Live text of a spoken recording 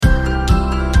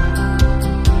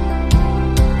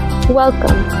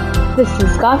Welcome. This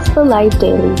is Gospel Light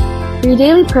Daily, your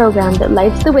daily program that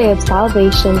lights the way of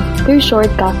salvation through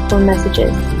short gospel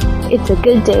messages. It's a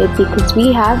good day because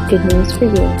we have good news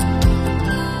for you.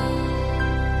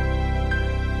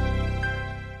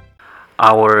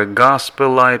 Our gospel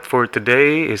light for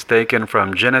today is taken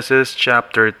from Genesis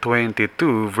chapter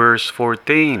 22, verse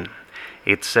 14.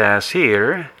 It says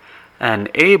here, "And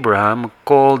Abraham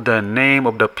called the name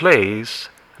of the place,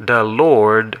 the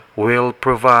Lord will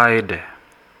provide."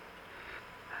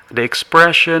 The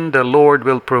expression "the Lord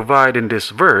will provide" in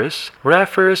this verse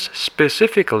refers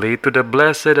specifically to the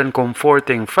blessed and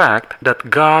comforting fact that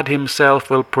God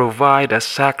Himself will provide a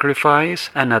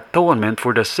sacrifice and atonement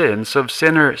for the sins of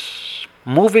sinners.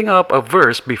 Moving up a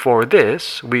verse before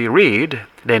this, we read,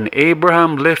 "Then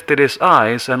Abraham lifted his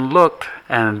eyes and looked,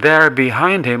 and there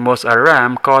behind him was a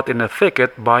ram caught in a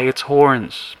thicket by its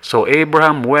horns. So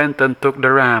Abraham went and took the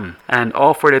ram, and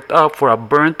offered it up for a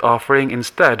burnt offering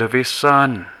instead of his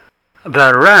son."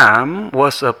 The ram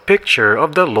was a picture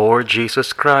of the Lord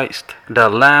Jesus Christ, the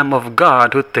Lamb of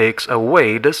God who takes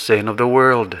away the sin of the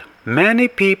world. Many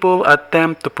people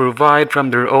attempt to provide from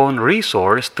their own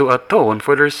resource to atone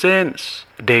for their sins.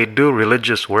 They do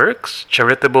religious works,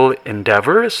 charitable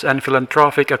endeavors, and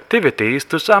philanthropic activities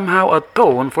to somehow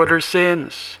atone for their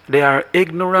sins. They are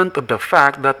ignorant of the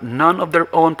fact that none of their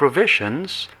own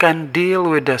provisions can deal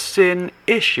with the sin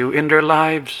issue in their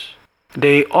lives.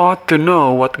 They ought to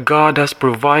know what God has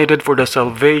provided for the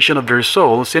salvation of their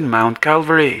souls in Mount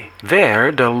Calvary.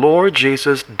 There, the Lord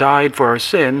Jesus died for our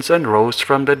sins and rose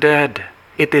from the dead.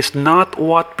 It is not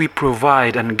what we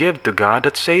provide and give to God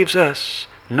that saves us.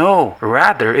 No,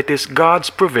 rather it is God's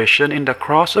provision in the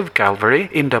cross of Calvary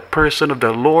in the person of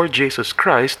the Lord Jesus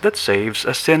Christ that saves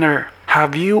a sinner.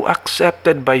 Have you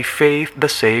accepted by faith the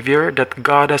Savior that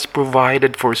God has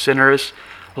provided for sinners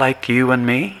like you and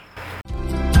me?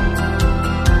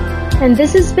 And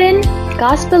this has been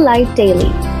Gospel Light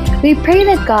Daily. We pray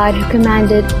that God who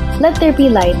commanded, "Let there be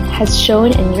light," has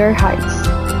shone in your hearts.